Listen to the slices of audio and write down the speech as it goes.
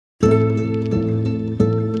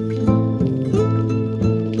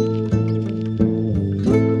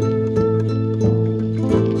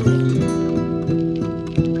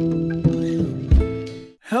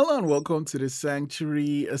welcome to the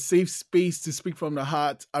Sanctuary, a safe space to speak from the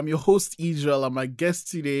heart. I'm your host, Israel, and my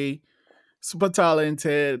guest today, super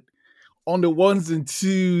talented, on the ones and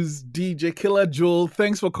twos, DJ Killa-Jewel.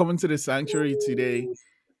 Thanks for coming to the Sanctuary today.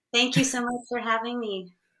 Thank you so much for having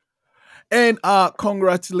me. And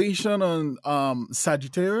congratulations on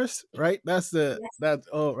Sagittarius, right?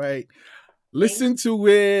 All right. Listen to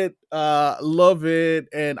it, love it,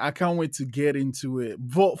 and I can't wait to get into it.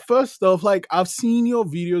 But first off, like, I've seen your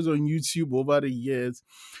videos on YouTube over the years,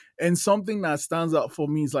 and something that stands out for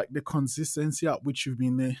me is like the consistency at which you've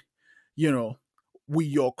been there, with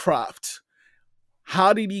your craft.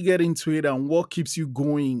 How did you get into it, and what keeps you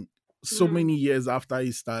going so many years after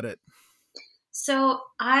you started? So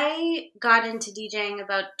I got into DJing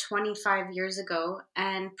about 25 years ago,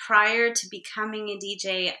 and prior to becoming a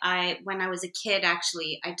DJ, when I was a kid,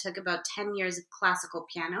 actually, I took about 10 years of classical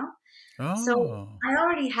piano. Oh. So I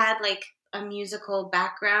already had like a musical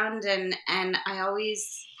background, and I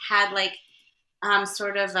always had like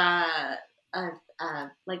sort of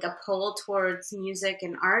like a pull towards music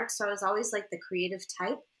and art. So I was always like the creative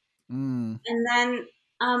type. And then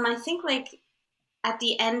I think like at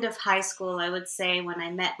the end of high school, I would say, when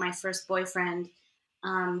I met my first boyfriend,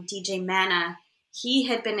 DJ Mana, he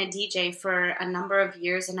had been a DJ for a number of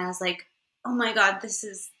years, and I was like, oh my God, this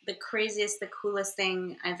is the craziest, the coolest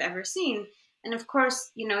thing I've ever seen. And of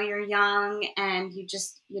course, you're young and you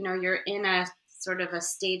just, you're in a sort of a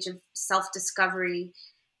stage of self-discovery.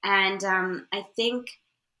 And I think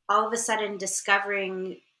all of a sudden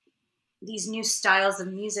discovering these new styles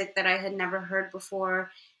of music that I had never heard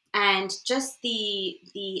before, and just the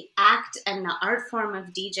act and the art form of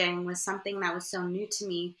DJing was something that was so new to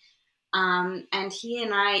me. And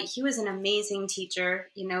he was an amazing teacher.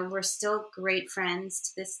 We're still great friends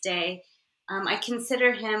to this day. I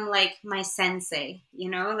consider him like my sensei,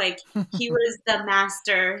 like he was the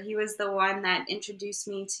master. He was the one that introduced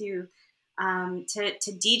me to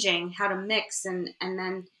DJing, how to mix. And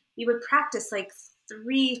then we would practice like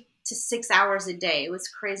 3 to 6 hours a day. It was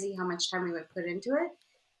crazy how much time we would put into it.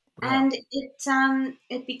 Wow. And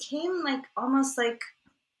it became like almost like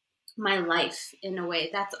my life in a way.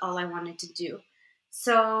 That's all I wanted to do.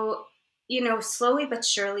 So, slowly but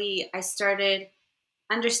surely I started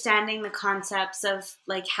understanding the concepts of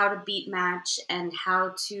like how to beat match and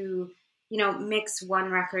how to, mix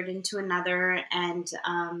one record into another. And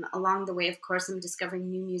along the way, of course, I'm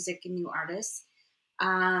discovering new music and new artists.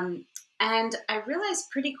 And I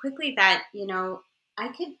realized pretty quickly that, I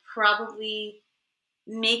could probably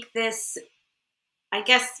make this, I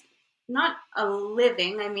guess, not a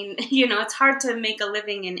living. I mean, it's hard to make a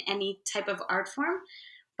living in any type of art form,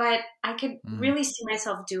 but I could really see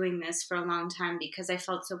myself doing this for a long time because I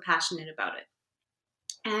felt so passionate about it.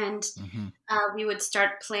 And we would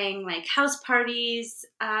start playing like house parties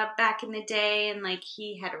back in the day, and like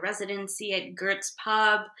he had a residency at Gert's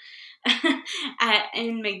Pub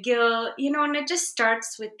in McGill, and it just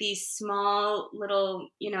starts with these small little,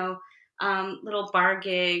 little bar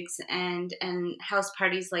gigs and house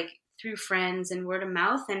parties, like through friends and word of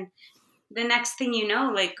mouth. And the next thing you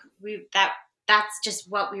know, like that's just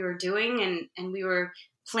what we were doing. And we were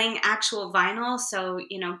playing actual vinyl. So,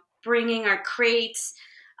 bringing our crates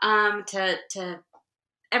to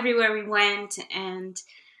everywhere we went. And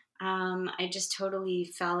I just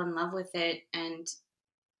totally fell in love with it. And,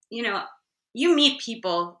 you meet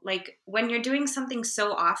people, like when you're doing something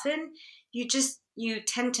so often, you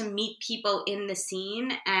tend to meet people in the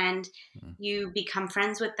scene, and you become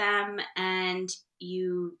friends with them, and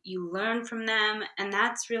you learn from them. And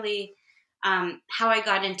that's really how I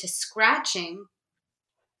got into scratching,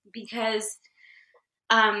 because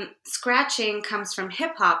scratching comes from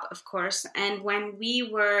hip hop, of course. And when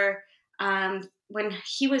when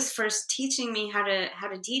he was first teaching me how to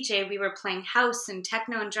DJ, we were playing house and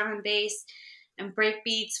techno and drum and bass and break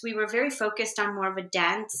beats. We were very focused on more of a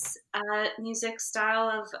dance music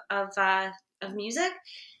style of music.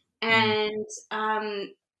 And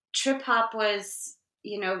trip hop was,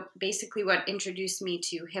 basically what introduced me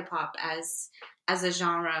to hip hop as a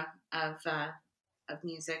genre of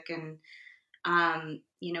music. And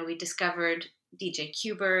we discovered DJ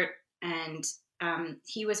Qbert, and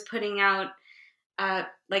he was putting out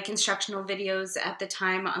like instructional videos at the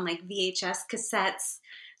time on like VHS cassettes.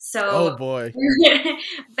 So, oh boy,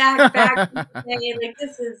 back in the day, like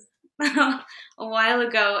this is a while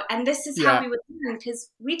ago, and this is how we would learn, because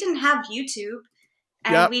we didn't have YouTube,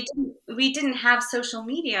 and we didn't have social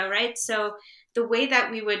media, right? So the way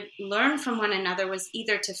that we would learn from one another was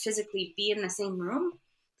either to physically be in the same room,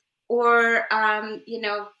 or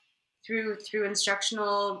through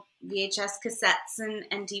instructional VHS cassettes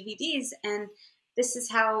and DVDs. And this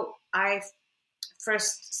is how I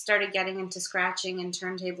first started getting into scratching and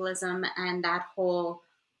turntablism and that whole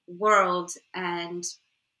world, and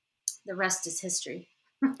the rest is history.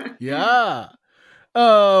 Yeah.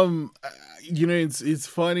 Um, uh, it's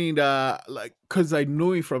funny that, like, cause I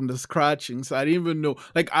know it from the scratching, so I didn't even know.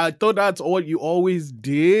 Like, I thought that's all you always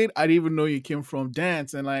did. I didn't even know you came from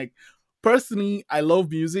dance. And like, personally, I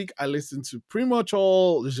love music. I listen to pretty much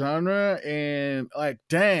all genre, and like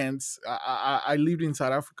dance. I lived in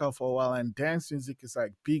South Africa for a while, and dance music is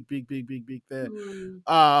like big, big, big, big, big there. Mm.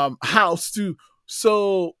 House too.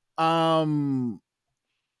 So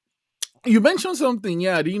you mentioned something.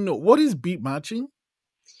 Yeah, I didn't know. What is beat matching?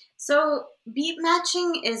 So beat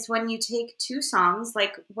matching is when you take two songs,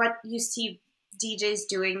 like what you see DJs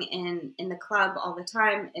doing in the club all the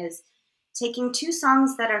time is taking two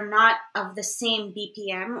songs that are not of the same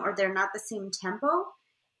BPM or they're not the same tempo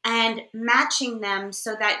and matching them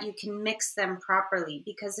so that you can mix them properly.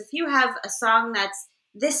 Because if you have a song that's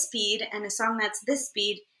this speed and a song that's this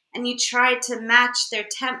speed and you try to match their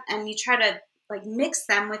temp and you try to like mix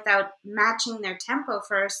them without matching their tempo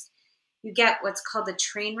first, you get what's called a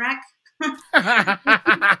train wreck,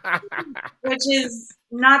 which is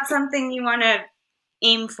not something you want to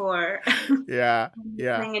aim for Yeah, when you're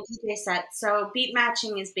yeah. playing a DJ set. So beat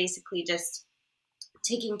matching is basically just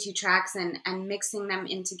taking two tracks and mixing them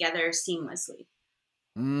in together seamlessly.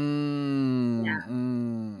 Yeah,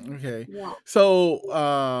 Okay. yeah. So,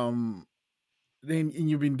 then and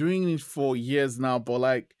you've been doing it for years now, but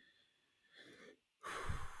like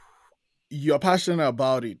you're passionate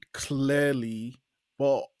about it clearly,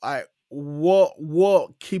 but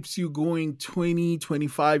what keeps you going 20,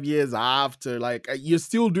 25 years after? Like, you're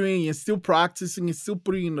still practicing, you're still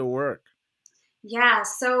putting in the work. Yeah,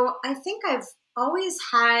 so I think I've always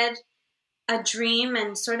had a dream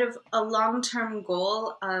and sort of a long term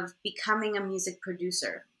goal of becoming a music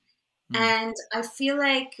producer. Mm, And I feel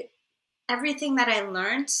like everything that I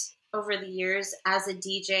learned over the years as a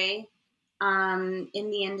DJ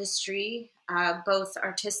in the industry, both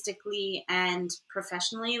artistically and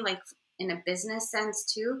professionally, like in a business sense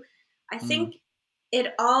too, I mm, think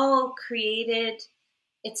it all created,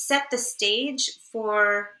 it set the stage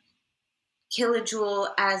for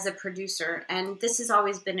Killa-Jewel as a producer. And this has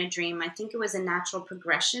always been a dream. I think it was a natural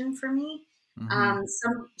progression for me. mm-hmm,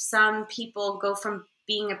 Some people go from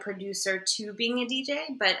being a producer to being a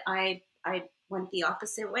DJ, but I went the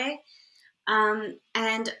opposite way. And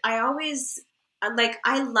I always like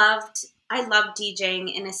I loved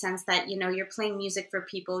DJing in a sense that you're playing music for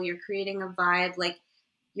people, you're creating a vibe, like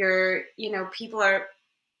people are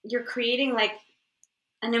you're creating like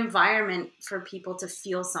an environment for people to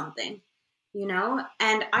feel something.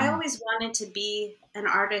 And I mm, always wanted to be an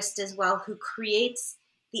artist as well who creates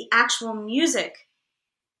the actual music,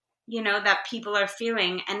 that people are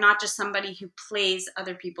feeling, and not just somebody who plays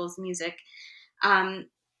other people's music. Um,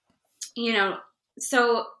 you know,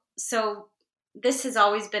 so so this has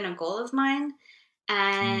always been a goal of mine,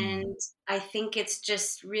 mm. and I think it's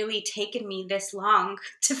just really taken me this long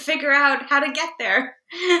to figure out how to get there.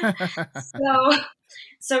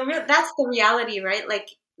 so that's the reality, right? Like,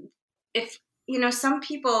 if some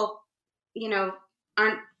people you know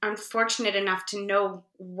aren't unfortunate enough to know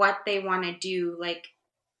what they want to do, like,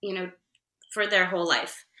 you know for their whole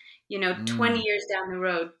life, 20 Mm, years down the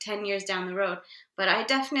road, 10 years down the road. But I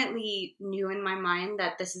definitely knew in my mind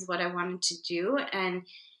that this is what I wanted to do, and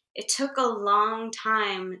it took a long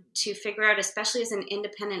time to figure out, especially as an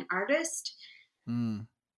independent artist, mm,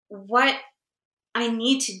 what I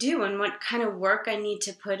need to do and what kind of work I need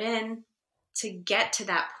to put in to get to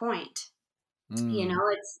that point. mm,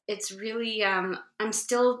 It's really I'm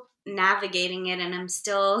still navigating it, and I'm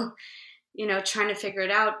still trying to figure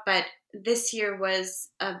it out. But this year was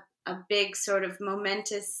a big sort of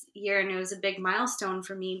momentous year, and it was a big milestone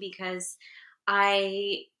for me because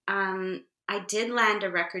I did land a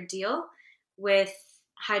record deal with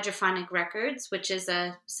Hydrophonic Records, which is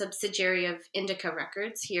a subsidiary of Indica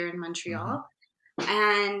Records here in mm-hmm, Montreal.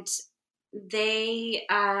 And they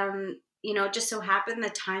just so happened the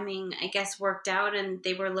timing, I guess, worked out, and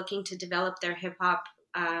they were looking to develop their hip hop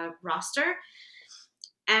roster.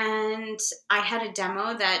 And I had a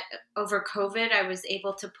demo that over COVID I was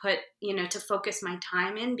able to put, to focus my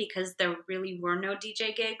time in, because there really were no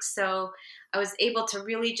DJ gigs. So I was able to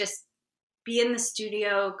really just be in the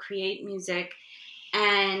studio, create music,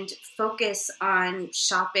 and focus on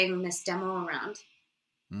shopping this demo around.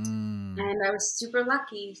 mm, And I was super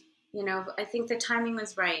lucky. I think the timing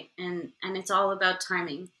was right, and it's all about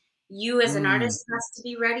timing. You as an mm. artist has to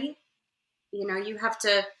be ready.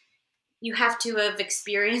 You have to have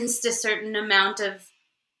experienced a certain amount of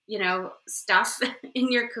stuff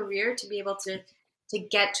in your career to be able to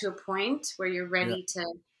get to a point where you're Yeah. ready to,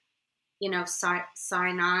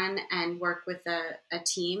 sign on and work with a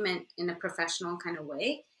team and in a professional kind of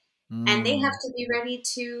way. And they have Mm. to be ready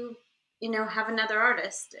to, have another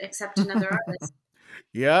artist, accept another artist.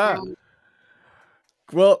 Yeah. And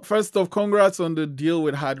Well, first off, congrats on the deal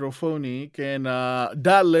with Hydrophonic, and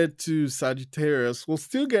that led to Sagittarius. We'll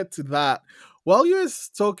still get to that. While you were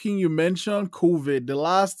talking, you mentioned COVID. The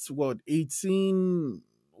last, 18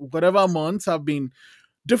 whatever months have been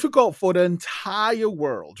difficult for the entire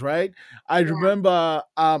world, right? I yeah, remember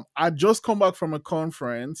I just come back from a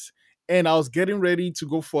conference and I was getting ready to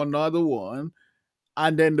go for another one,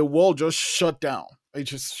 and then the world just shut down. It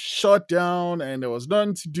just shut down, and there was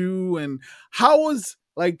nothing to do. And how was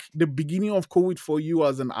like the beginning of COVID for you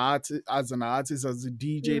as an artist, as a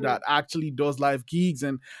DJ mm. that actually does live gigs,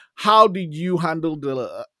 and how did you handle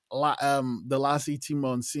the last 18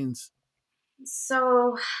 months since?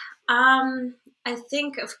 So, I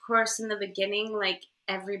think, of course, in the beginning, like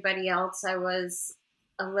everybody else, I was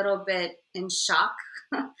a little bit in shock.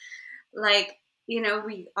 Like,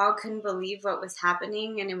 we all couldn't believe what was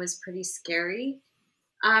happening, and it was pretty scary.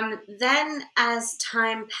 Then, as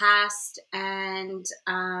time passed, and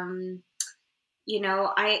I'm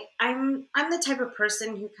the type of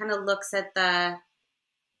person who kind of looks at the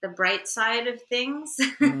bright side of things.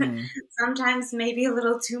 Mm. Sometimes maybe a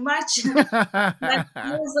little too much. But I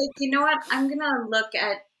was like, you know what? I'm gonna look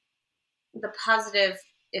at the positive,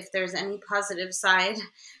 if there's any positive side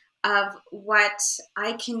of what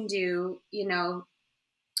I can do,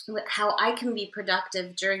 how I can be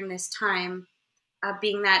productive during this time,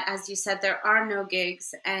 being that, as you said, there are no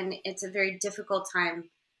gigs and it's a very difficult time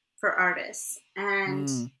for artists. And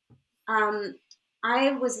Mm. um,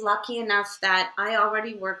 I was lucky enough that I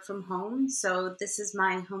already work from home. So this is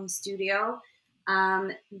my home studio.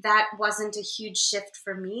 That wasn't a huge shift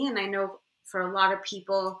for me. And I know for a lot of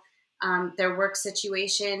people, their work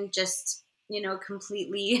situation just,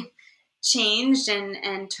 completely changed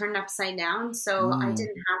and turned upside down. So I Mm.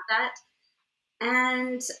 didn't have that.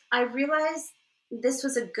 And I realized this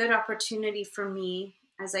was a good opportunity for me,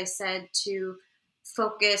 as I said, to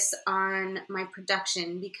focus on my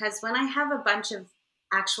production, because when I have a bunch of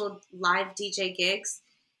actual live DJ gigs,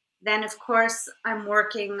 then of course I'm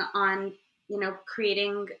working on,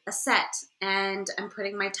 creating a set, and I'm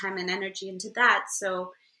putting my time and energy into that.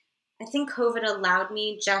 So I think COVID allowed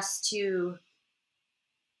me just to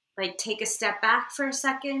like take a step back for a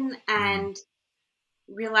second Mm. and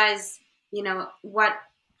realize, what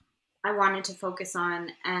I wanted to focus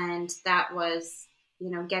on, and that was,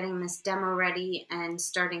 getting this demo ready and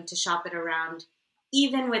starting to shop it around,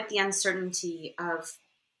 even with the uncertainty of,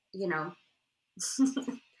 you know,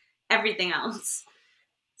 everything else.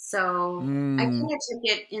 So I Mm. kind of took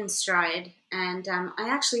it in stride, and I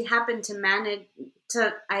actually happened to manage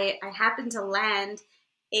I happened to land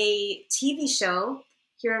a TV show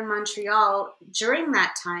here in Montreal during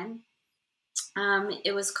that time.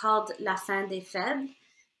 It was called La Fin des Fêtes,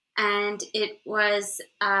 and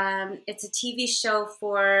it's a TV show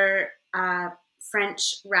for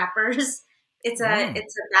French rappers. Oh. It's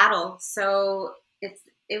a battle, so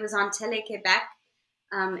it was on Télé Québec.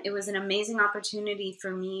 It was an amazing opportunity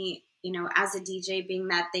for me, as a DJ, being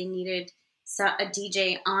that they needed a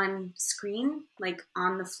DJ on screen, like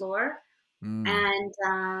on the floor, Mm.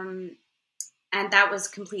 and and that was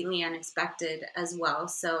completely unexpected as well.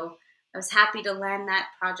 So I was happy to land that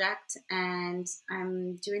project, and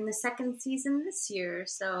I'm doing the second season this year.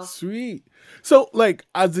 So Sweet. So, like,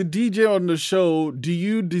 as a DJ on the show, do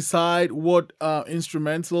you decide what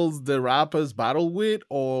instrumentals the rappers battle with,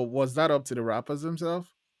 or was that up to the rappers themselves?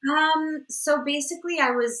 so basically,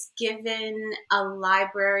 I was given a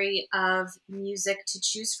library of music to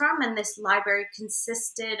choose from, and this library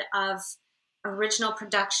consisted of original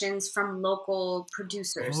productions from local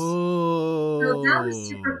producers. So that was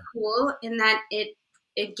super Oh. cool in that it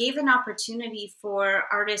gave an opportunity for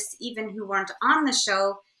artists, even who weren't on the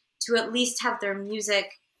show, to at least have their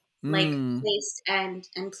music like Mm. placed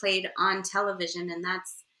and played on television, and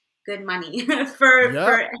that's good money for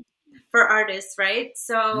Yep. artists, right?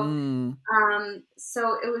 So Mm.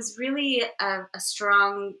 so it was really a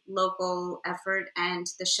strong local effort, and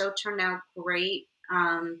the show turned out great.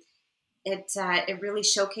 It really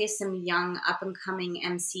showcased some young up and coming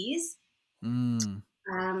MCs Mm.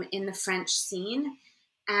 in the French scene,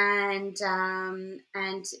 and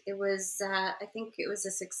it was I think it was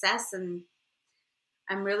a success, and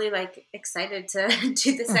I'm really like excited to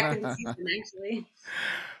do the second season actually.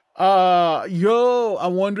 Yo,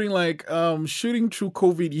 I'm wondering like shooting through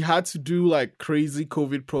COVID, you had to do like crazy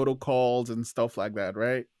COVID protocols and stuff like that,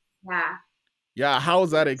 right? Yeah. Yeah, how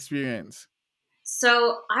was that experience?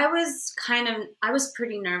 So I was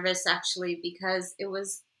pretty nervous actually because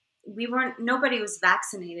we weren't, nobody was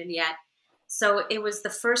vaccinated yet. So it was the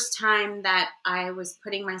first time that I was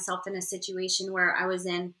putting myself in a situation where I was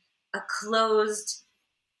in a closed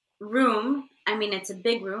room. I mean, it's a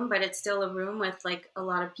big room, but it's still a room with like a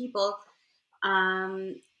lot of people.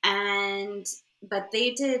 And but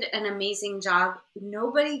they did an amazing job.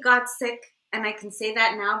 Nobody got sick, and I can say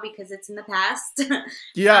that now because it's in the past.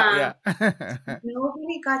 Yeah, um, yeah.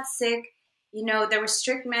 Nobody got sick. You know, there were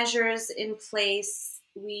strict measures in place.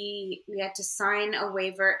 We had to sign a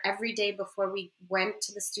waiver every day before we went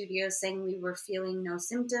to the studio saying we were feeling no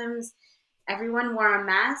symptoms. Everyone wore a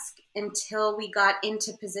mask until we got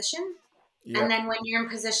into position. And Yep. then when you're in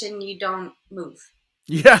position, you don't move.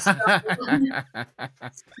 So, Yeah.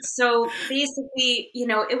 so basically, you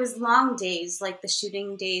know, it was long days. Like the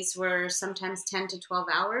shooting days were sometimes 10 to 12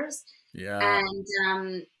 hours. Yeah.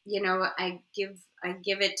 And you know, I give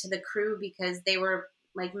it to the crew because they were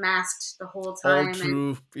like masked the whole All time, and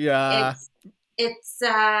true. Yeah. it's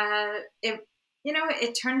it you know,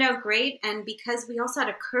 it turned out great. And because we also had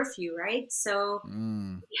a curfew, right? So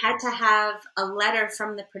Mm. we had to have a letter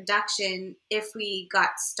from the production if we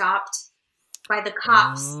got stopped by the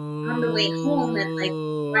cops on the way home at like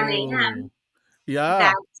 1 a.m. Oh.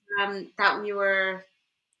 Yeah. that that we were,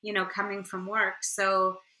 you know, coming from work.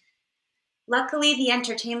 So luckily, the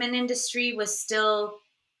entertainment industry was still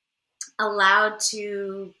allowed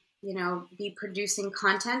to, you know, be producing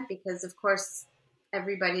content because, of course,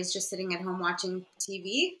 everybody's just sitting at home watching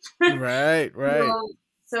TV. Right, right.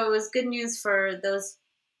 So it was good news for those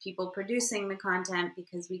people producing the content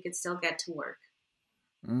because we could still get to work.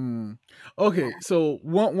 Mm. Okay, so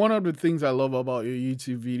one of the things I love about your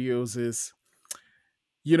YouTube videos is,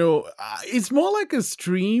 it's more like a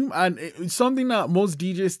stream, and it's something that most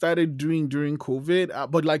DJs started doing during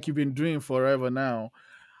COVID, but like you've been doing forever now.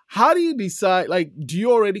 How do you decide? Like, do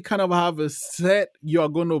you already kind of have a set you're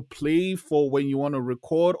going to play for when you want to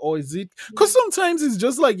record, or is it because sometimes it's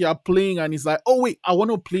just like you're playing and it's like, oh, wait, I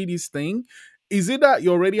want to play this thing? Is it that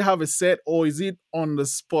you already have a set, or is it on the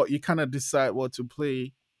spot you kind of decide what to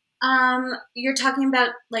play? You're talking about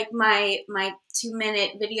like my 2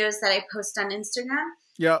 minute videos that I post on Instagram.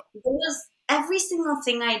 Yeah. Those every single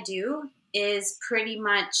thing I do is pretty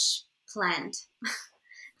much planned.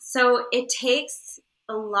 So it takes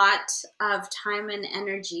a lot of time and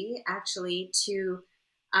energy actually to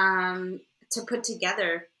put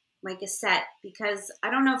together like a set because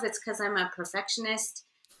I don't know if it's because I'm a perfectionist,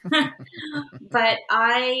 but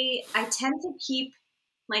I tend to keep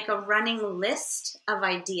like a running list of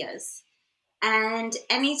ideas. And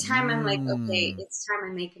anytime I'm like, okay, Mm. it's time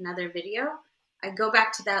I make another video, I go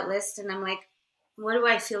back to that list and I'm like, what do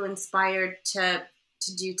I feel inspired to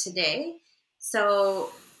do today?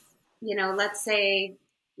 So, you know, let's say,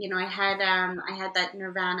 you know, I had that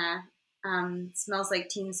Nirvana Smells Like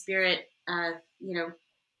Teen Spirit you know,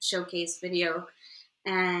 showcase video.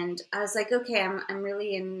 And I was like, okay, I'm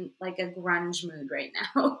really in like a grunge mood right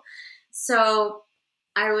now. So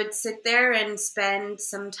I would sit there and spend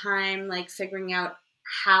some time like figuring out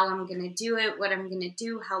how I'm going to do it, what I'm going to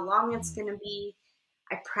do, how long it's going to be.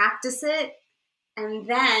 I practice it. And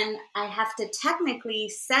then I have to technically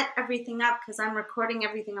set everything up because I'm recording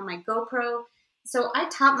everything on my GoPro. So I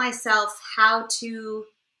taught myself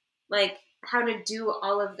like how to do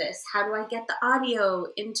all of this. How do I get the audio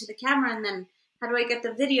into the camera, and then how do I get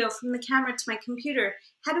the video from the camera to my computer?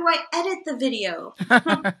 How do I edit the video?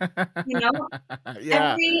 You know,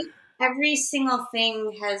 Yeah. every single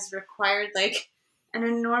thing has required like an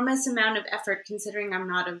enormous amount of effort considering I'm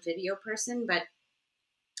not a video person, but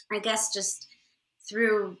I guess just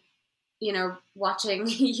through, you know, watching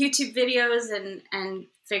YouTube videos and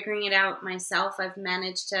figuring it out myself, I've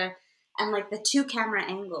managed to, and like the two camera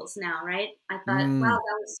angles now, right? I thought, wow, Mm.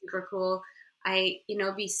 that was super cool. You know,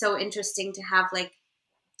 it'd be so interesting to have like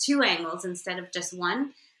two angles instead of just one.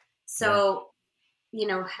 Yeah. So, you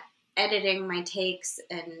know, editing my takes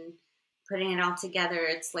and putting it all together,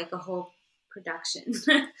 it's like a whole production,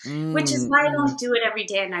 which is Mm, why I mm. don't do it every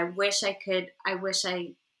day. And I wish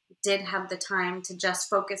I did have the time to just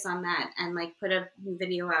focus on that and like put a new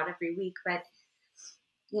video out every week. But,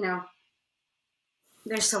 you know,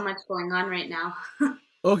 there's so much going on right now.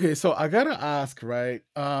 Okay, so I gotta ask, right?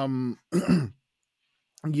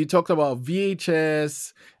 You talked about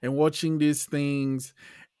VHS and watching these things,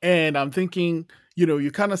 and I'm thinking,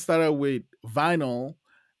 you kind of started with vinyl,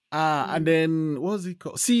 And Mm. then what was it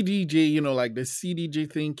called? CDJ, like the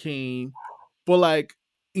CDJ thing came. But like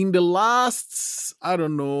in the last, I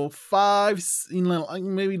don't know, like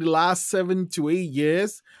maybe the last 7 to 8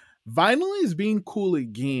 years, vinyl is being cool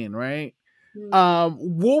again, right? Mm.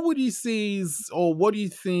 What would you say is, or what do you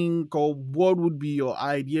think, or what would be your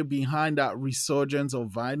idea behind that resurgence of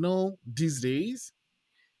vinyl these days?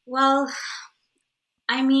 Well,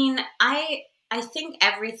 I mean, I think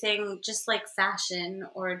everything, just like fashion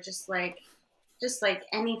or just like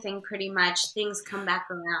anything, pretty much things come back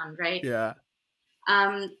around, right? Yeah.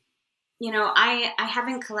 Um, I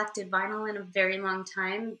haven't collected vinyl in a very long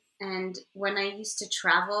time, and when I used to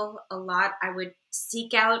travel a lot, I would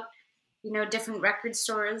seek out, different record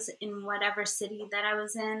stores in whatever city that I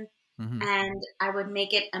was in, Hmm. and I would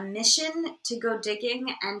make it a mission to go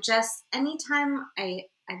digging. And just anytime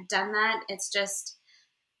I've done that, it's just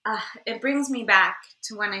it brings me back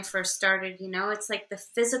to when I first started. It's like the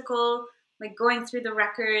physical, like going through the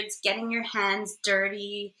records, getting your hands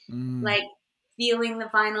dirty, Mm, like feeling the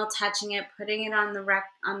vinyl, touching it, putting it on the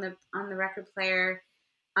record player,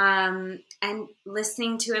 and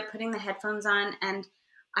listening to it, putting the headphones on, and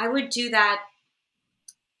I would do that.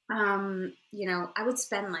 I would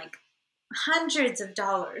spend like hundreds of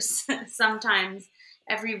dollars sometimes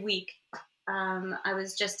every week. I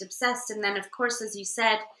was just obsessed, and then of course, as you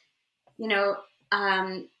said, you know,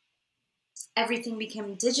 um, everything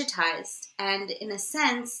became digitized. And in a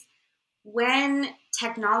sense, when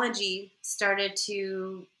technology started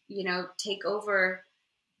to, take over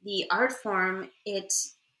the art form, it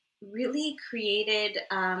really created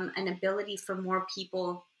an ability for more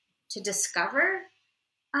people to discover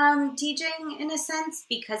DJing in a sense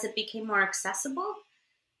because it became more accessible.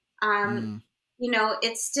 Um, mm.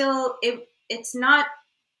 it's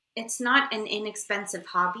not an inexpensive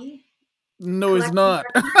hobby No, it's collecting. not.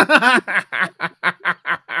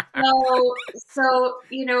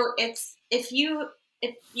 It's if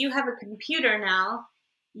you have a computer now,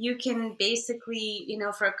 you can basically,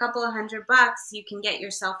 for a couple of $100, you can get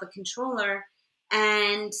yourself a controller,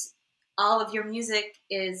 and all of your music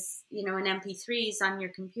is, in MP3s on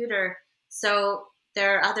your computer. So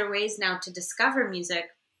there are other ways now to discover music.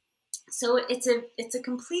 So it's a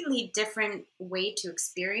completely different way to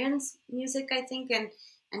experience music, I think,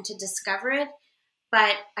 and to discover it.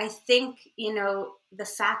 But I think, the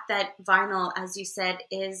fact that vinyl, as you said,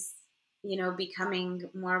 is, becoming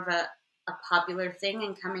more of a popular thing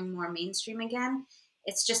and coming more mainstream again,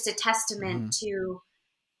 it's just a testament Mhm. to,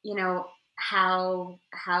 how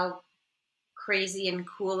crazy and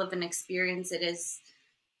cool of an experience it is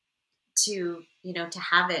to, to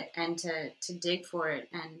have it and to dig for it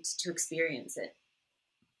and to experience it,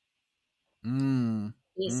 Mm,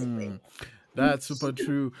 basically. mm. That's super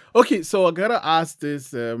true. Okay, so I gotta ask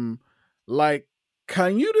this. Like,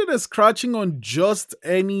 can you do the scratching on just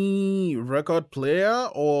any record player,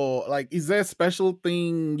 or like, is there a special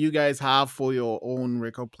thing you guys have for your own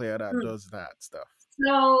record player that Hmm. does that stuff?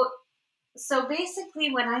 So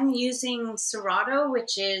basically, when I'm using Serato,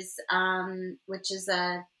 which is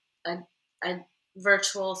a a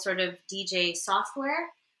virtual sort of DJ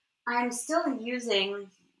software, I'm still using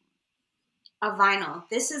a vinyl.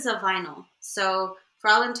 This is a vinyl. So for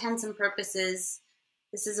all intents and purposes,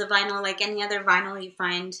 this is a vinyl like any other vinyl you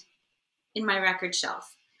find in my record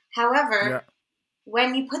shelf. Yeah. However,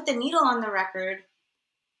 when you put the needle on the record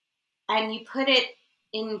and you put it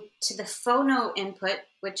into the phono input,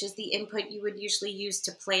 which is the input you would usually use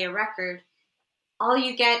to play a record, all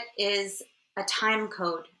you get is a time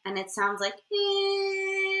code, and it sounds like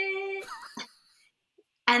 "Eh."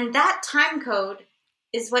 And that time code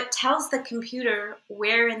is what tells the computer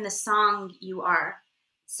where in the song you are.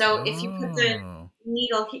 So if you put the Oh.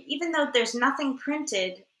 needle, even though there's nothing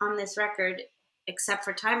printed on this record except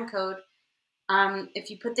for time code, if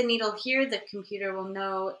you put the needle here, the computer will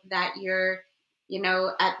know that you're,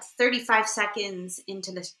 at 35 seconds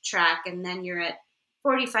into the track, and then you're at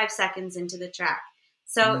 45 seconds into the track.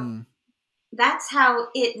 So Mm. that's how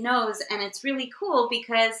it knows, and it's really cool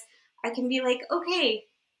because I can be like, okay,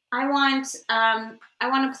 I want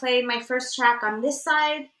to play my first track on this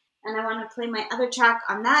side, and I want to play my other track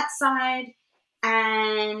on that side,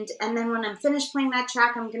 and then when I'm finished playing that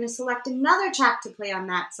track, I'm going to select another track to play on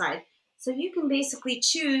that side. So you can basically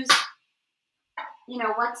choose,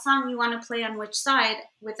 what song you want to play on which side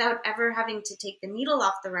without ever having to take the needle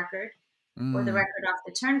off the record or the Mm. record off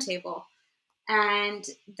the turntable. And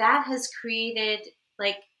that has created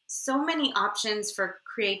like so many options for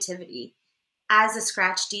creativity as a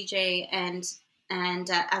scratch DJ and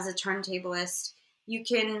as a turntablist. You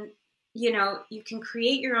can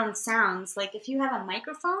create your own sounds. Like if you have a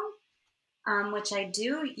microphone, which I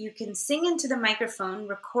do, you can sing into the microphone,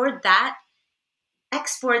 record that,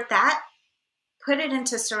 export that, put it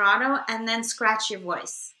into Serato, and then scratch your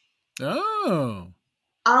voice, Oh,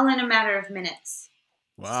 all in a matter of minutes.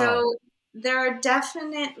 wow. So there are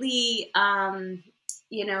definitely,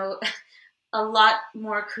 you know, a lot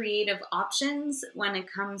more creative options when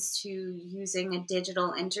it comes to using a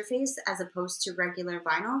digital interface as opposed to regular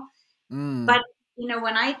vinyl. Mm, But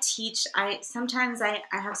when I teach, I sometimes I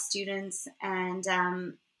have students, and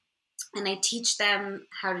I teach them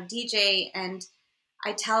how to DJ, and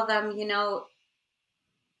I tell them,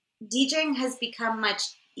 DJing has become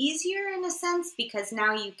much easier in a sense because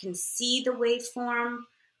now you can see the waveform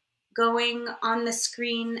going on the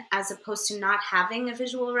screen as opposed to not having a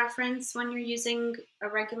visual reference when you're using a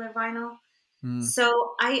regular vinyl. mm.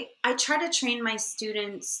 So I try to train my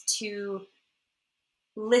students to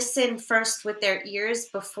listen first with their ears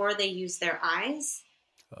before they use their eyes.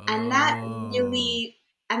 And that Oh. really,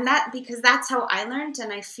 and that because that's how I learned.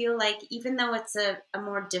 And I feel like even though it's a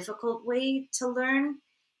more difficult way to learn,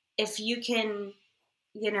 if you can,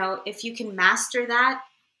 if you can master that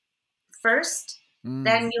first,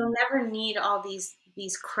 then Mm, you'll never need all these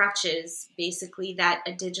crutches basically that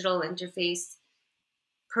a digital interface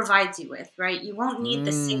provides you with, right? You won't need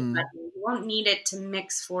the sync mm. button. You won't need it to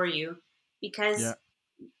mix for you Yeah. because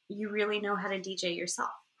you really know how to DJ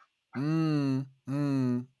yourself. Mm,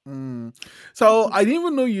 mm, mm. So I didn't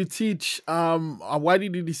even know you teach. Why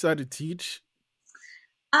did you decide to teach?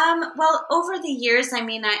 Well, over the years, I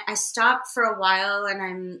mean, I stopped for a while,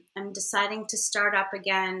 and I'm deciding to start up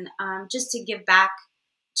again, just to give back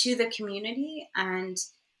to the community. And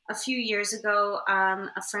a few years ago,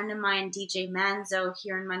 a friend of mine, DJ Manzo,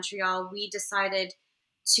 here in Montreal, we decided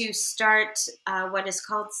to start what is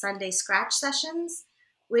called Sunday Scratch Sessions,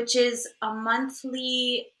 which is a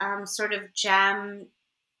monthly sort of jam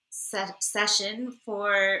session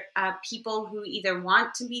for people who either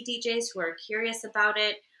want to be DJs, who are curious about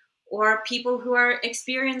it, or people who are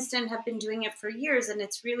experienced and have been doing it for years. And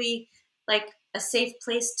it's really like a safe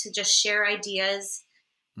place to just share ideas.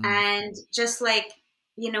 Mm. And just like,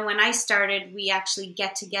 when I started, we actually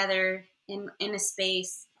get together in a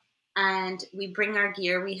space, and we bring our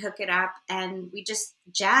gear, we hook it up, and we just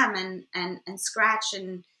jam and scratch,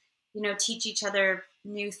 and teach each other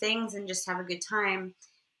new things and just have a good time.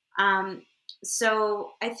 um,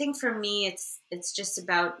 so I think for me, it's just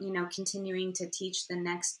about continuing to teach the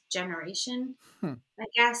next generation, Hmm. I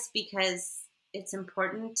guess, because it's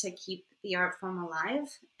important to keep the art form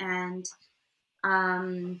alive.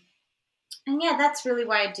 Um, and yeah, that's really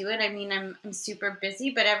why I do it. I mean, I'm super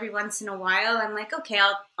busy, but every once in a while, I'm like, okay,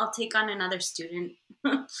 I'll take on another student.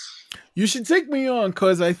 You should take me on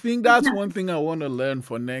because I think that's one thing I want to learn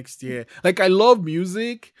for next year. Like, I love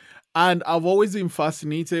music and I've always been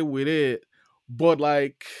fascinated with it. But,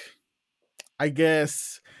 like, I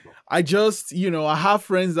guess I just, I have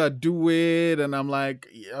friends that do it, and I'm like,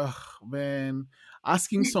 ugh, man,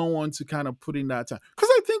 asking someone to kind of put in that time. Because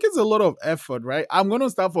I think it's a lot of effort, right? I'm going to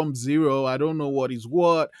start from zero. I don't know what is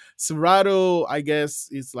what. Serato, I guess,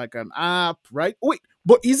 is like an app, right? Wait,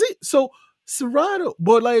 but is it? So, Serato,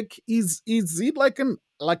 but like, is it like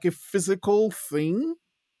like a physical thing?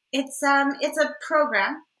 It's a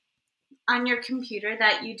program on your computer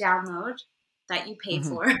that you download, that you pay Hmm.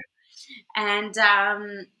 for. and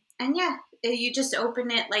and yeah, you just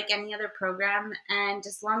open it like any other program, and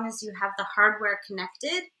as long as you have the hardware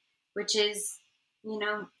connected, which is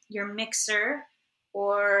your mixer,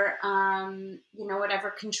 or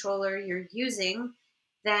whatever controller you're using,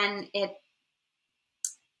 then it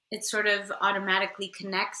sort of automatically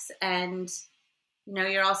connects, and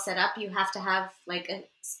you're all set up. You have to have like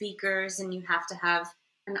speakers, and you have to have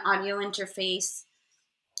an audio interface,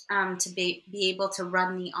 to be able to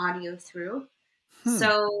run the audio through. Hmm.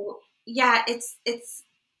 So yeah, it's.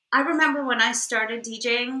 I remember when I started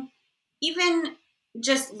DJing, even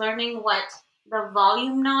just learning what the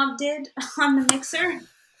volume knob did on the mixer,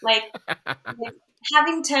 like, like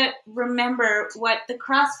having to remember what the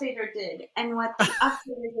crossfader did and what the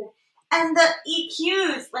upfader did and the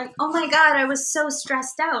EQs. Like, oh my god, I was so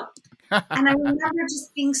stressed out. And I remember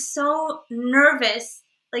just being so nervous,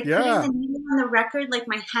 like putting the Yeah. needle on the record, like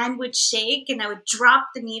my hand would shake and I would drop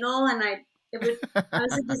the needle, and it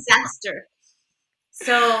was a disaster.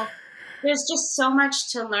 So there's just so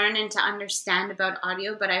much to learn and to understand about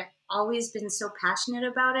audio, but I've always been so passionate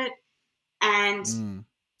about it. And Mm.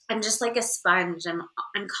 I'm just like a sponge.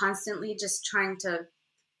 I'm constantly just trying to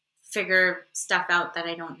figure stuff out that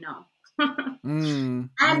I don't know. Mm.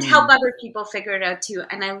 And help Mm. other people figure it out too.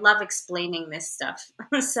 And I love explaining this stuff.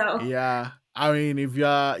 So Yeah. I mean, if you're,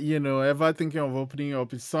 ever thinking of opening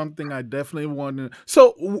up, it's something I definitely want to.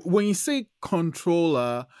 So when you say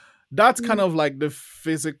controller, that's kind Mm, of like the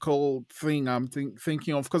physical thing I'm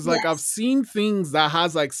thinking of. Because like I've yes. seen things that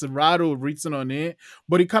has like Serato written on it,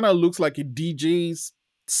 but it kind of looks like a DJ's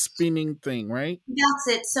spinning thing, right? That's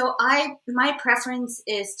it. So my preference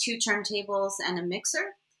is two turntables and a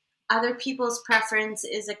mixer. Other people's preference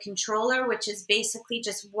is a controller, which is basically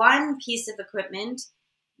just one piece of equipment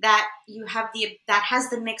that you have that has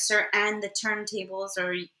the mixer and the turntables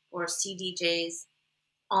or CDJs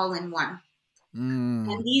all in one.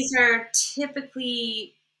 And Mm, these are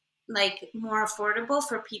typically like more affordable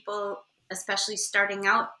for people, especially starting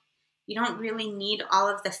out. You don't really need all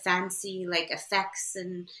of the fancy like effects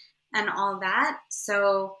and all that.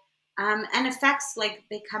 So and effects like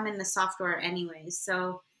they come in the software anyways.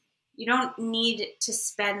 So you don't need to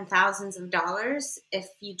spend thousands of dollars if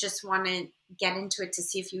you just want to get into it to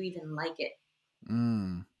see if you even like it.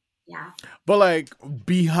 mm. Yeah. But like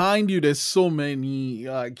behind you, there's so many.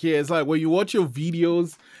 Yeah, it's like when you watch your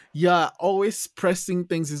videos, yeah, always pressing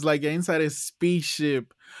things. It's like you're inside a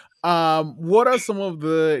spaceship. What are some of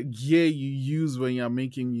the gear you use when you're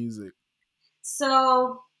making music?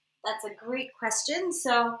 So that's a great question.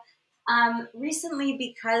 So recently,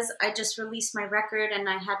 because I just released my record and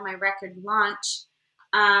I had my record launch,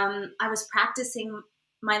 I was practicing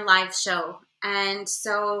my live show. And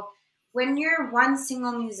so when you're one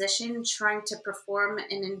single musician trying to perform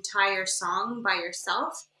an entire song by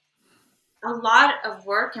yourself, a lot of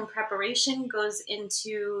work and preparation goes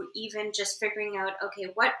into even just figuring out,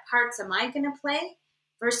 okay, what parts am I going to play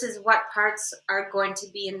versus what parts are going to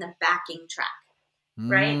be in the backing track,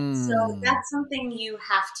 right? So Mm, that's something you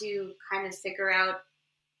have to kind of figure out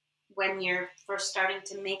when you're first starting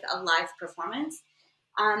to make a live performance.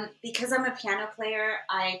 Because I'm a piano player,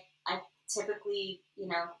 I typically,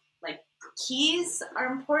 like keys are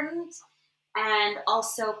important and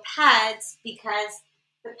also pads because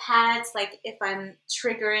the pads, like if I'm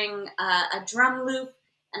triggering a drum loop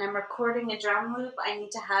and I'm recording a drum loop, I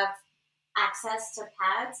need to have access to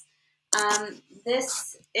pads.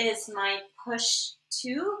 This is my push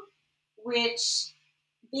 2, which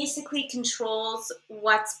basically controls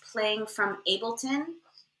what's playing from Ableton.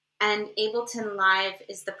 And Ableton Live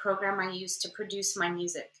is the program I use to produce my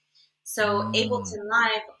music. So mm, Ableton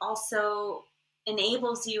Live also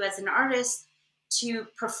enables you as an artist to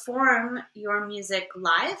perform your music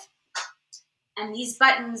live. And these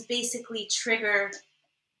buttons basically trigger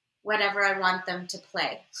whatever I want them to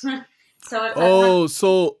play. So if I want, Oh,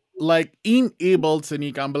 so like in Ableton,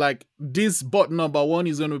 you can be like, this button number one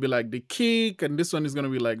is going to be like the kick, and this one is going to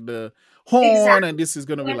be like the horn, and exactly. this is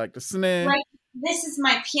going to be like the snare. Like this is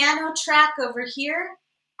my piano track over here,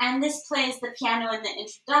 and this plays the piano in the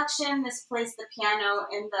introduction, this plays the piano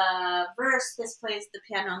in the verse, this plays the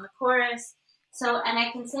piano in the chorus. So, and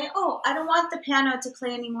I can say, oh, I don't want the piano to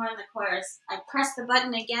play anymore in the chorus. I press the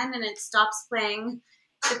button again and it stops playing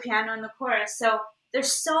the piano in the chorus. So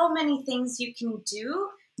there's so many things you can do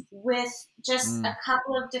with just a Mm,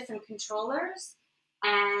 couple of different controllers.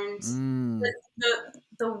 And mm,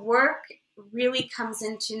 the work really comes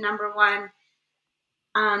into number one,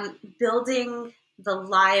 building the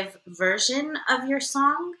live version of your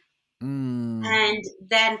song mm. and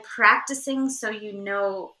then practicing so you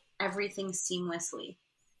know everything seamlessly.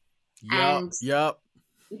 Yep, And yep.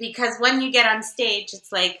 because when you get on stage,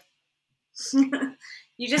 it's like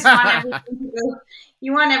you just want everything to go,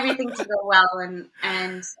 you want everything to go well.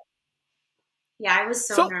 And yeah, I was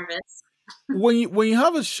so So nervous. when you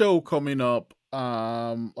have a show coming up,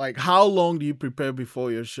 like how long do you prepare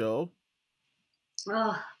before your show?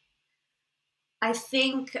 Ugh. I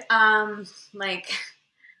think like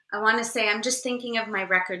I want to say I'm just thinking of my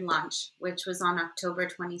record launch, which was on October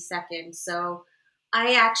 22nd. So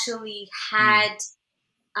I actually Mm, had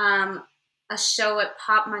um, a show at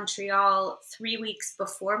Pop Montreal 3 weeks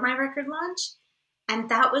before my record launch. And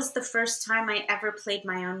that was the first time I ever played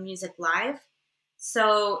my own music live.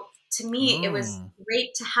 So to me, it was oh,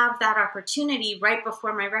 great to have that opportunity right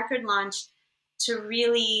before my record launch to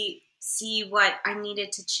really see what I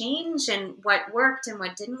needed to change and what worked and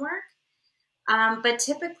what didn't work. But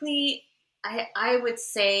typically, I would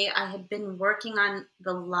say I had been working on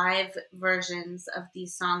the live versions of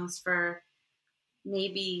these songs for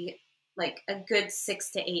maybe like a good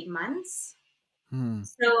 6 to 8 months. hmm,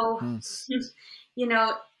 So, hmm, you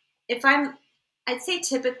know, if I'd say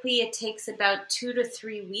typically it takes about 2 to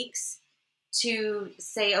 3 weeks to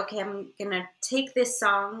say, okay, I'm going to take this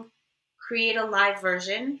song, create a live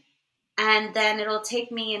version, and then it'll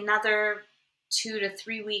take me another 2 to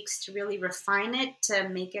 3 weeks to really refine it to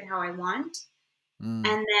make it how I want.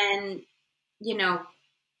 hmm. And then you know,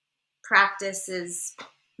 practice is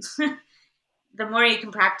the more you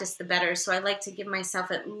can practice, the better. So I like to give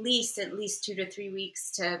myself at least 2 to 3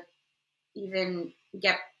 weeks to even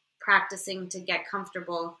get practicing, to get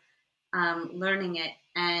comfortable learning it.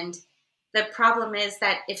 And the problem is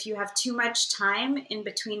that if you have too much time in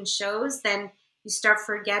between shows, then you start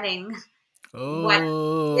forgetting what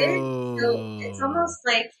you did. So it's Oh. almost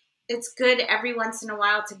like it's good every once in a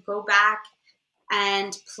while to go back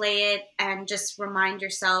and play it and just remind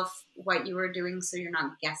yourself what you were doing so you're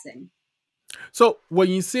not guessing. So when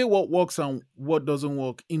you say what works and what doesn't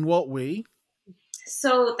work, in what way?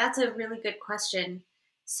 So that's a really good question.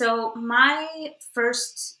 So my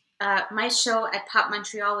show at Pop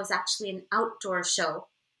Montreal was actually an outdoor show,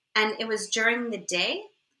 and it was during the day.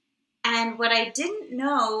 And what I didn't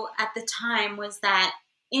know at the time was that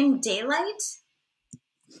in daylight,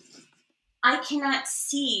 I cannot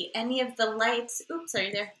see any of the lights. Oops, are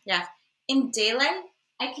you there? Yeah. In daylight,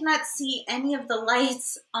 I cannot see any of the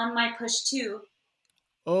lights on my push two.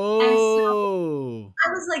 And so Oh. I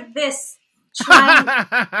was like this, trying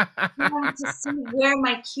to see where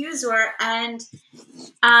my cues were,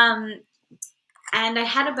 um and I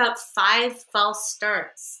had about 5 false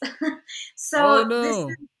starts. Oh So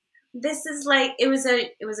no. this is like it was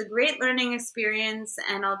a great learning experience,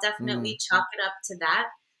 and I'll Mm, definitely chalk it up to that.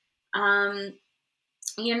 Um,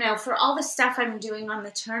 for all the stuff I'm doing on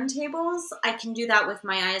the turntables, I can do that with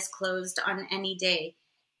my eyes closed on any day,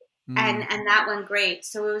 and mm, that went great.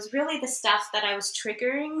 So it was really the stuff that I was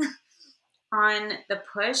triggering on the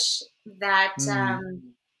push that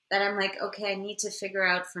mm. that I'm like, okay, I need to figure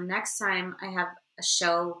out for next time I have a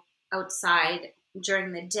show outside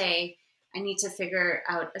during the day. I need to figure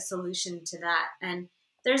out a solution to that. And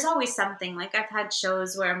there's always something. Like I've had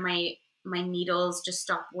shows where my needles just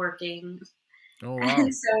stop working, Oh and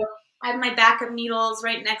wow. so I have my backup needles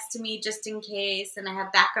right next to me just in case, and I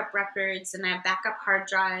have backup records and I have backup hard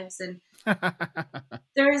drives, and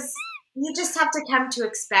there's you just have to come to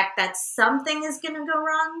expect that something is going to go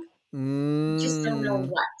wrong. You just don't know Mm.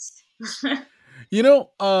 what.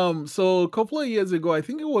 So a couple of years ago, I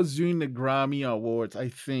think it was during the Grammy Awards, I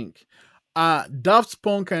think. Daft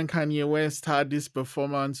Punk and Kanye West had this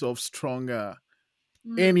performance of Stronger.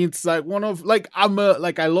 And Mm. it's like one of like I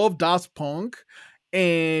love Daft Punk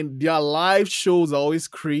and their live shows are always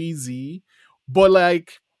crazy. But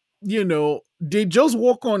like, they just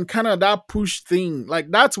work on kind of that push thing.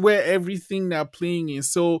 Like that's where everything they're playing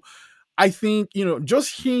is. So I think,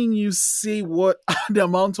 just hearing you say what the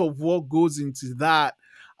amount of work goes into that,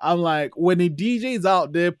 I'm like, when a DJ is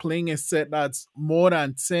out there playing a set that's more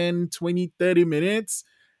than 10, 20, 30 minutes,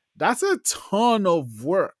 that's a ton of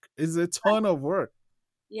work. It's a ton of work.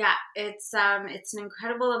 Yeah, it's an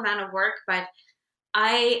incredible amount of work, but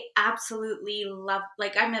I absolutely love,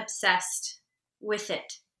 like, I'm obsessed with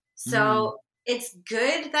it. Mm. So it's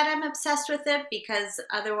good that I'm obsessed with it, because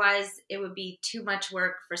otherwise it would be too much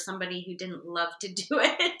work for somebody who didn't love to do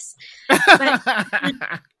it. But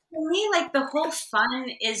for me, like, the whole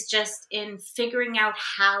fun is just in figuring out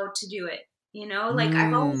how to do it. Like,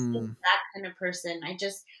 I've always been Mm. that kind of person.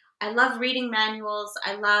 I love reading manuals.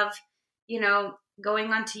 I love,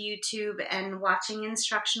 going onto YouTube and watching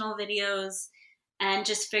instructional videos and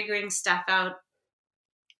just figuring stuff out.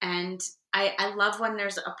 And I love when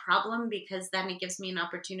there's a problem, because then it gives me an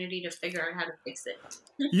opportunity to figure out how to fix it.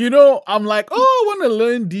 I'm like, oh, I want to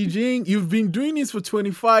learn DJing. You've been doing this for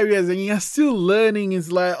 25 years and you're still learning.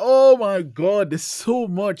 It's like, oh my God, there's so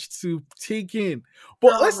much to take in.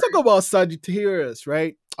 But Oh let's talk man. about Sagittarius,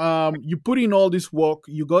 right? You put in all this work,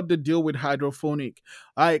 you got the deal with Hydrophonic.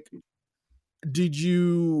 Like, did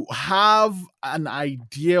you have an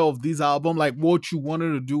idea of this album, like what you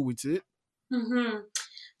wanted to do with it? hmm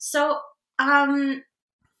So, um,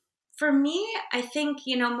 for me, I think,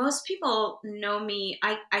 most people know me.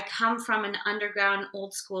 I come from an underground,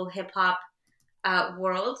 old school hip hop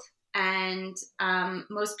world, and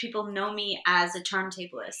most people know me as a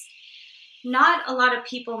turntablist. Not a lot of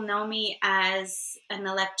people know me as an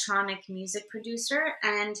electronic music producer.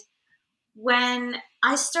 And when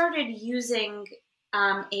I started using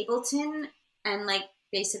Ableton and, like,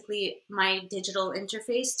 basically my digital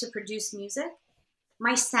interface to produce music,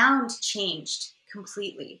 my sound changed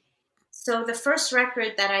completely. So the first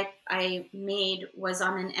record that I made was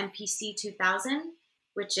on an MPC 2000,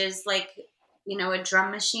 which is like, a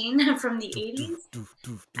drum machine from the Doof, doof, 80s. doof,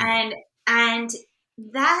 doof, doof. And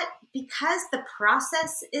that, because the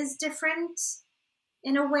process is different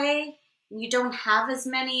in a way, you don't have as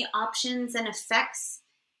many options and effects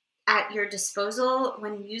at your disposal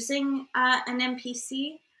when using an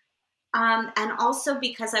MPC. And also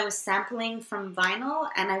because I was sampling from vinyl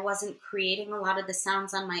and I wasn't creating a lot of the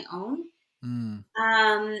sounds on my own, Mm.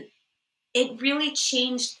 um, it really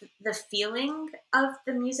changed the feeling of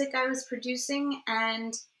the music I was producing.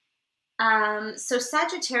 And so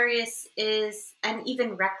Sagittarius is, and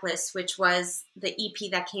even Reckless, which was the EP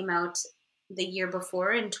that came out the year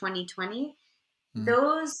before in 2020, Mm.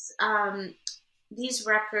 those these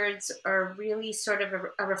records are really sort of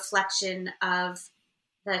a reflection of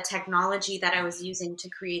the technology that I was using to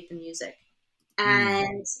create the music. Mm.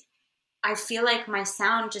 And I feel like my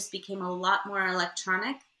sound just became a lot more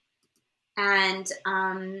electronic. And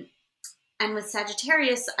with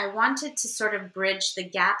Sagittarius, I wanted to sort of bridge the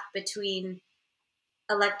gap between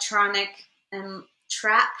electronic and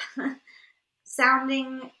trap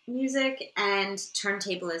sounding music and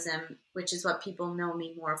turntablism, which is what people know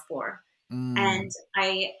me more for. Mm. And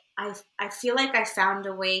I feel like I found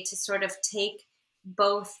a way to sort of take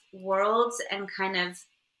both worlds and kind of,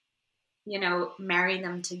 marry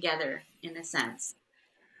them together in a sense.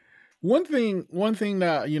 One thing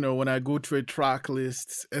that when I go to a track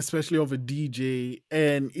list, especially of a DJ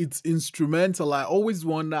and it's instrumental, I always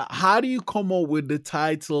wonder how do you come up with the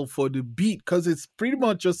title for the beat? Because it's pretty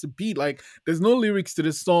much just a beat. Like there's no lyrics to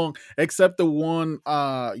the song except the one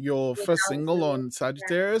your first Without single you. on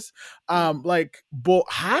Sagittarius. Yeah. Like, but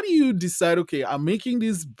how do you decide? Okay, I'm making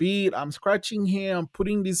this beat. I'm scratching here. I'm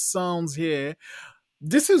putting these sounds here.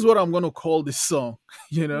 This is what I'm gonna call this song.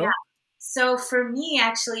 You Yeah. know. So for me,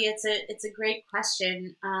 actually, it's a great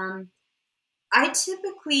question. I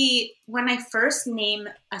typically, when I first name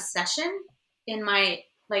a session in my,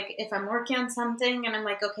 like, if I'm working on something and I'm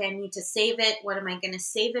like, okay, I need to save it. What am I going to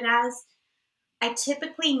save it as? I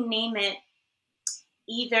typically name it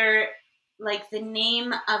either like the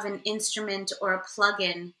name of an instrument or a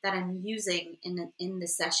plugin that I'm using in the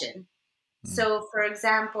session. Mm. So, for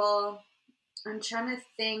example, I'm trying to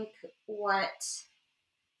think what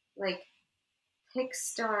like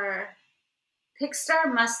Pickstar.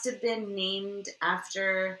 Pickstar must have been named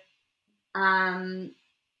after um,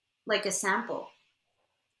 like a sample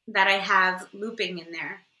that I have looping in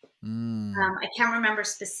there. Mm. I can't remember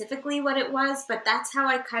specifically what it was, but that's how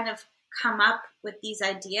I kind of come up with these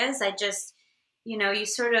ideas. I just, you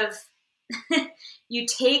sort of you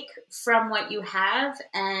take from what you have,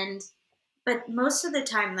 and but most of the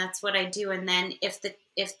time that's what I do. And then if the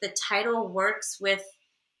title works with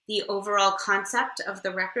the overall concept of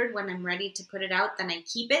the record when I'm ready to put it out, then I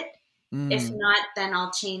keep it. If Mm. not, then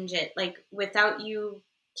I'll change it. Like Without You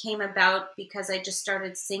came about because I just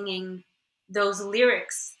started singing those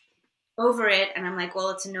lyrics over it, and I'm like, well,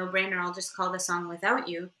 it's a no-brainer. I'll just call the song Without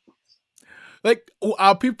You. Like,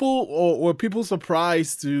 are people or were people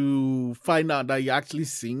surprised to find out that you actually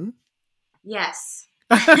sing? Yes.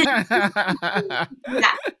 Yeah.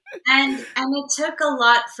 And it took a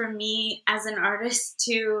lot for me as an artist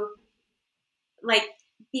to like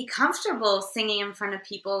be comfortable singing in front of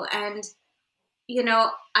people. And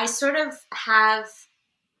I sort of have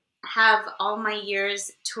all my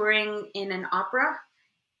years touring in an opera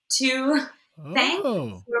to thank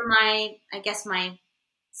Oh. for my, I guess, my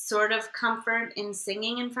sort of comfort in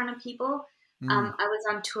singing in front of people. Mm. I was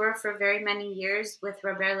on tour for very many years with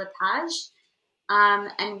Robert Lepage,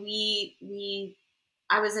 and I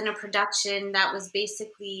was in a production that was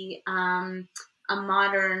basically a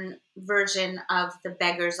modern version of the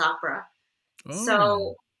Beggar's Opera. Oh.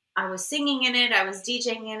 So I was singing in it, I was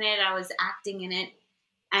DJing in it, I was acting in it,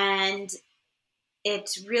 and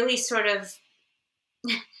it really sort of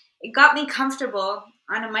it got me comfortable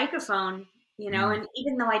on a microphone, Mm. and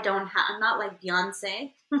even though I'm not like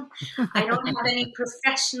Beyonce. I don't have any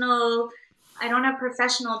I don't have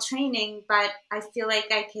professional training, but I feel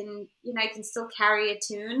like I can still carry a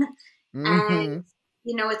tune. And,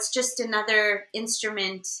 Hmm. it's just another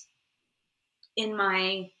instrument in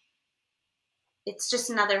my, it's just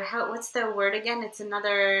another, what's the word again? It's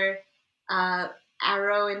another uh,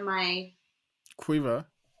 arrow in my Quiver.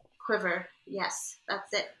 quiver. Yes,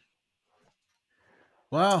 that's it.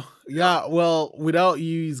 Wow. Yeah. Well, Without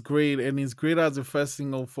You is great, and it's great as the first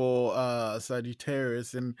single for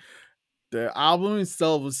Sagittarius, and the album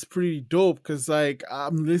itself was pretty dope because like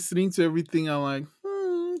I'm listening to everything, I'm like,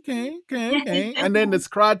 okay, okay, okay, and then the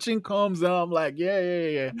scratching comes, and I'm like, yeah, yeah, yeah,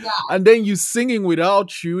 yeah. Yeah. And then you singing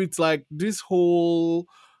Without You, it's like this whole,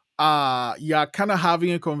 yeah, kind of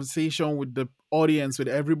having a conversation with the audience, with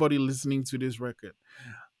everybody listening to this record.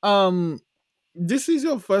 Um, this is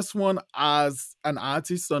your first one as an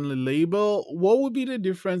artist on the label. What would be the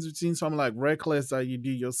difference between something like Reckless that you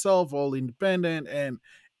did yourself, all independent, Mm,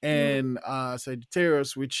 and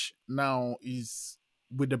Sagittarius, which now is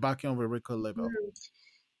with the backing of a record label? mm.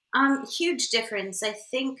 Huge difference. I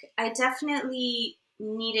think I definitely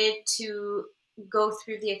needed to go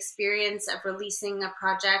through the experience of releasing a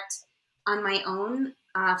project on my own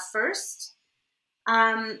first.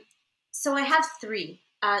 Um, so I have three.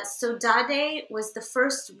 So Dade was the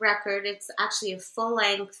first record. It's actually a full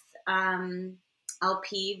length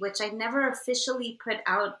LP, which I never officially put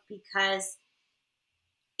out because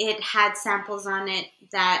it had samples on it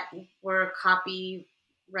that were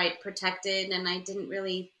copyright protected, and I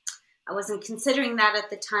wasn't considering that at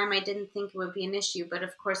the time. I didn't think it would be an issue, but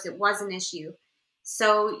of course it was an issue.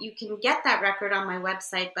 So you can get that record on my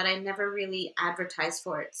website, but I never really advertised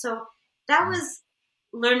for it. So that Mm. was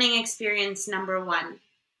learning experience number one.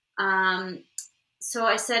 Um, so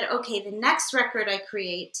I said, okay, the next record I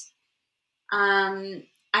create,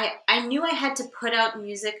 I knew I had to put out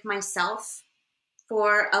music myself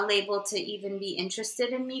for a label to even be interested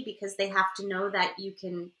in me, because they have to know that you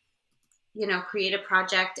can, create a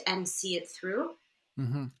project and see it through.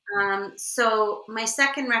 Mm-hmm. So my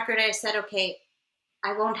second record, I said, okay,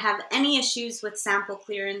 I won't have any issues with sample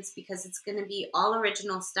clearance because it's going to be all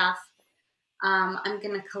original stuff. I'm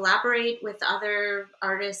going to collaborate with other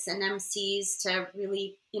artists and MCs to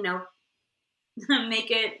really, make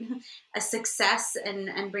it a success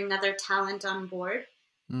and bring other talent on board.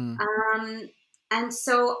 Mm. Um, and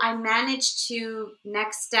so I managed to,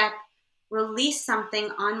 next step, release something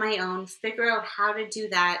on my own, figure out how to do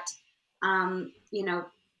that. Um, you know,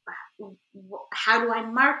 how do I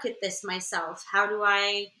market this myself? How do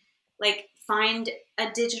I find a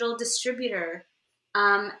digital distributor?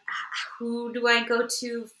 Who do I go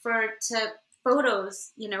to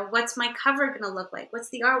photos? What's my cover going to look like? What's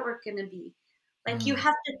the artwork going to be? Like, you Mm.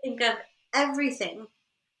 have to think of everything.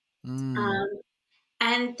 Mm. Um,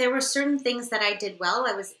 and there were certain things that I did well.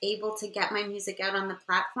 I was able to get my music out on the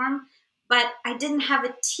platform, but I didn't have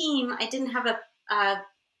a team. I didn't have a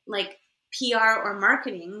like PR or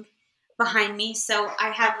marketing behind me. So I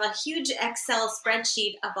have a huge Excel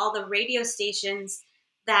spreadsheet of all the radio stations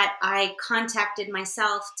that I contacted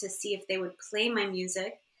myself to see if they would play my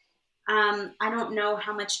music. I don't know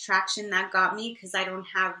how much traction that got me because I don't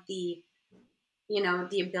have the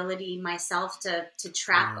ability myself to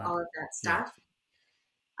track Right. all of that Yeah. stuff.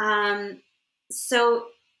 So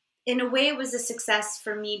in a way, it was a success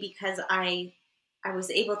for me because I was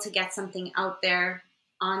able to get something out there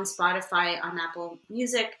on Spotify, on Apple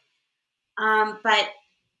Music, but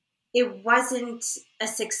it wasn't a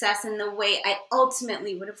success in the way I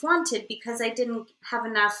ultimately would have wanted because I didn't have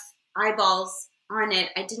enough eyeballs on it.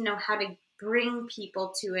 I didn't know how to bring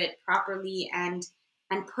people to it properly and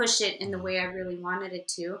push it in the Mm. way I really wanted it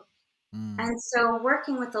to. Mm. And so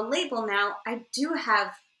working with a label now, I do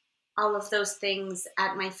have all of those things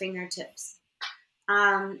at my fingertips.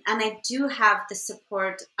 And I do have the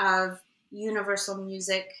support of Universal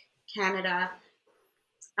Music Canada,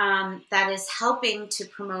 that is helping to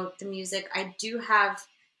promote the music. I do have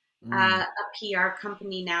Mm. a PR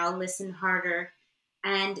company now, Listen Harder,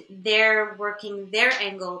 and they're working their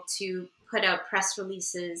angle to put out press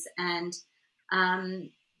releases um,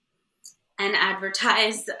 and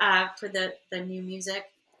advertise for the new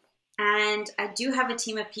music. And I do have a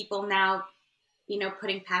team of people now,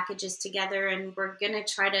 putting packages together, and we're gonna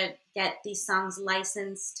try to get these songs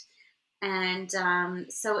licensed. And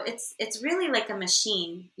so it's really like a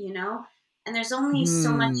machine. And there's only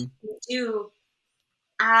so much Mm. you can do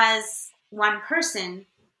as one person,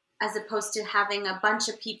 as opposed to having a bunch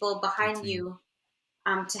of people The behind team. you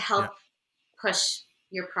to Yeah. help push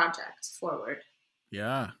your project forward.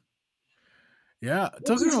 Yeah. Yeah. Which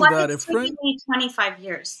Talking is of why that, a it's taken friend. me 25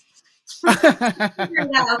 years to figure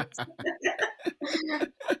it out.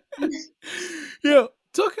 Yeah,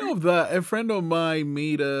 talking of that, a friend of mine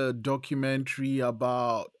made a documentary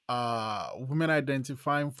about women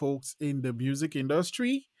identifying folks in the music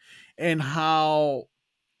industry and how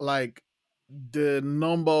like the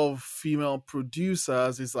number of female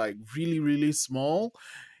producers is like really really small,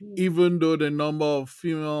 even though the number of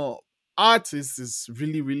female artists is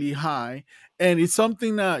really really high. And it's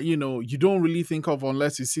something that you don't really think of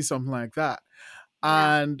unless you see something like that.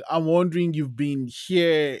 Yeah. And I'm wondering, you've been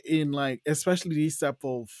here in like especially this type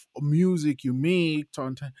of music you make,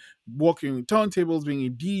 working with turntables, being a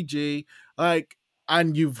DJ, like,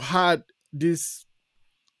 and you've had this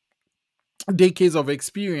decades of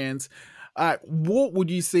experience. What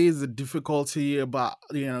would you say is the difficulty about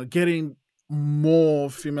getting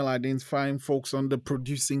more female identifying folks on the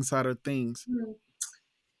producing side of things? Hmm.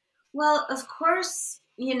 Well, of course,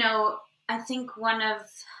 I think one of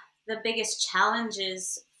the biggest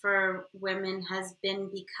challenges for women has been,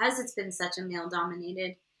 because it's been such a male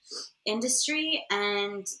dominated industry.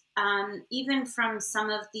 And even from some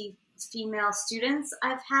of the female students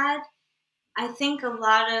I've had, I think a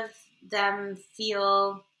lot of them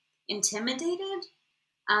feel intimidated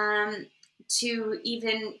um, to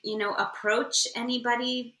even approach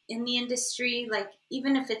anybody in the industry. Like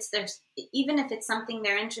even if it's something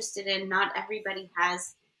they're interested in, not everybody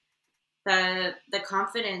has the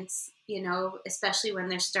confidence, especially when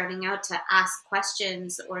they're starting out, to ask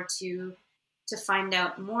questions or to find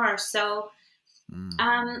out more. So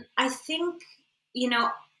Mm. I think you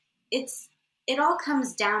know it's it all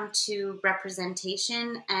comes down to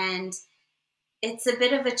representation, and it's a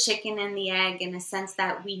bit of a chicken and the egg in a sense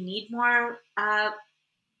that we need more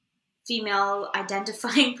female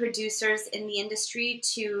identifying producers in the industry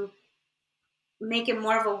to make it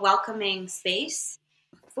more of a welcoming space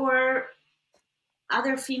for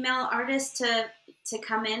other female artists to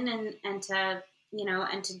come in and to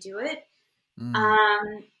and to do it. Mm.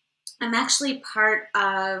 Um, I'm actually part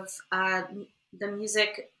of the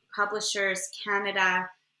Music Publishers Canada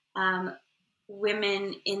um,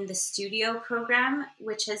 Women in the Studio program,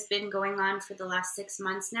 which has been going on for the last 6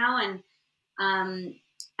 months now, um,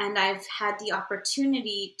 and I've had the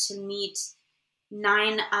opportunity to meet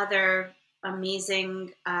 9 other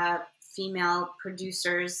amazing female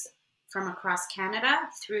producers from across Canada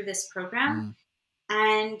through this program,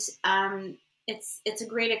 Mm. and it's a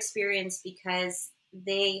great experience because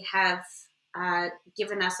they have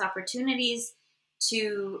given us opportunities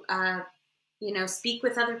to speak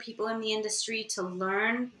with other people in the industry, to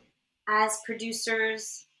learn as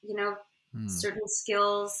producers, Mm. certain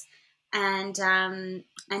skills, and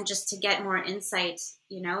just to get more insight.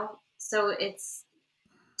 So it's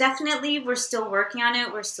definitely, we're still working on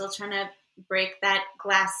it. We're still trying to break that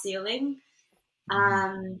glass ceiling. Mhm.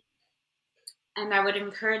 Um, and I would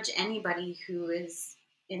encourage anybody who is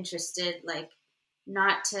interested, like,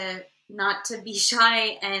 not to be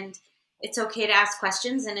shy, and it's okay to ask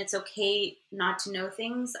questions, and it's okay not to know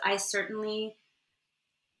things. I certainly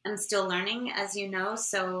am still learning, as you know,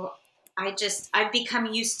 so I've become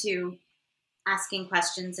used to asking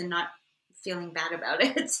questions and not feeling bad about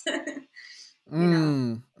it. you know.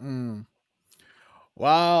 Mm. Mm.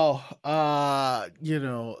 Wow.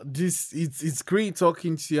 This it's great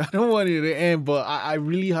talking to you. I don't want it to end, but I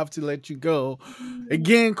really have to let you go.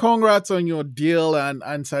 Again, congrats on your deal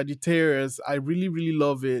and Sagittarius. I really, really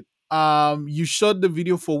love it. You shot the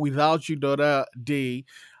video for Without You the other day.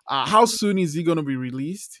 How soon is it gonna be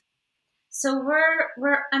released? So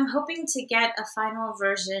we're I'm hoping to get a final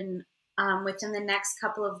version within the next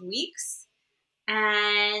couple of weeks,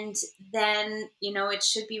 and then it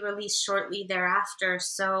should be released shortly thereafter.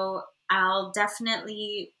 So I'll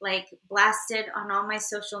definitely like blast it on all my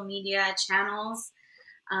social media channels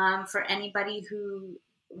for anybody who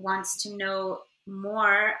wants to know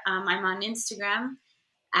more. I'm on Instagram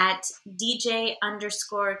at DJ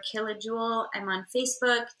underscore Killa-Jewel. I'm on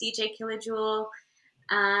Facebook, DJ Killa-Jewel,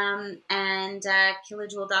 and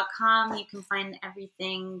Killa-Jewel.com. You can find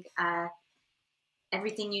everything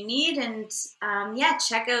you need. And yeah,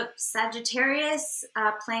 check out Sagittarius,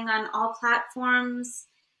 playing on all platforms.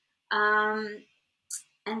 Um,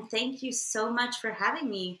 and thank you so much for having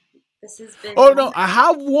me. This has been Oh no, wonderful. I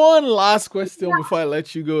have one last question before I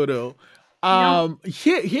let you go though. No,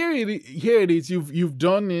 Here it is. You've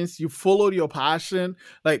done this, you followed your passion.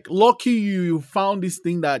 Like lucky you, you found this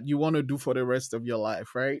thing that you want to do for the rest of your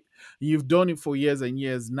life, right? You've done it for years and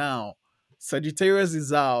years now. Sagittarius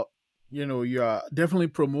is out, you're definitely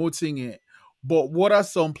promoting it. But what are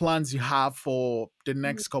some plans you have for the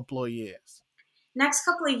next couple of years? next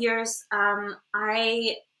couple of years,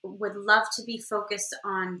 I would love to be focused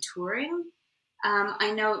on touring.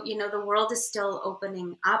 I know, the world is still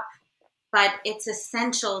opening up, but it's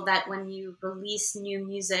essential that when you release new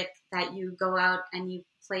music that you go out and you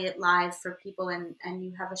play it live for people, and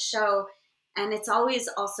you have a show. And it's always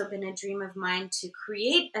also been a dream of mine to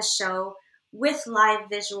create a show with live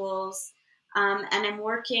visuals. And I'm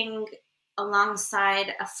working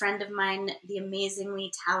alongside a friend of mine, the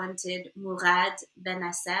amazingly talented Mourad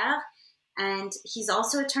Benasser. And he's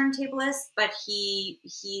also a turntablist, but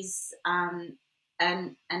he's an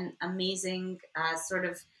amazing sort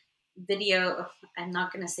of video. I'm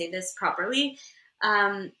not going to say this properly.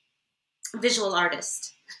 Um, Visual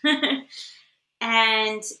artist.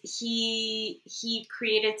 And he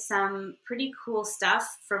created some pretty cool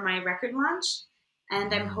stuff for my record launch,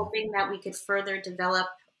 and I'm Mm. hoping that we could further develop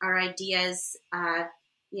our ideas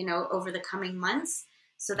over the coming months,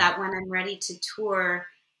 so Yeah. that when I'm ready to tour,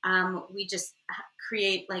 we just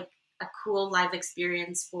create like a cool live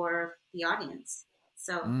experience for the audience.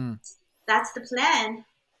 So Mm. that's the plan.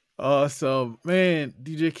 Awesome, man.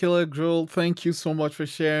 DJ Killa-Jewel, thank you so much for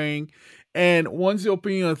sharing. And once you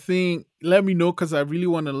open your thing, let me know because I really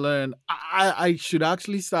want to learn. I should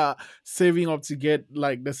actually start saving up to get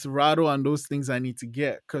like the Serato and those things I need to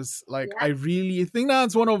get because like I Yeah. really think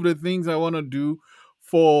that's one of the things I want to do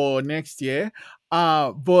for next year.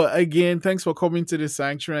 But again, thanks for coming to the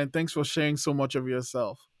sanctuary and thanks for sharing so much of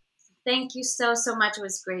yourself. Thank you so, so much. It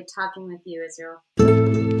was great talking with you,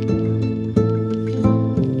 Israel.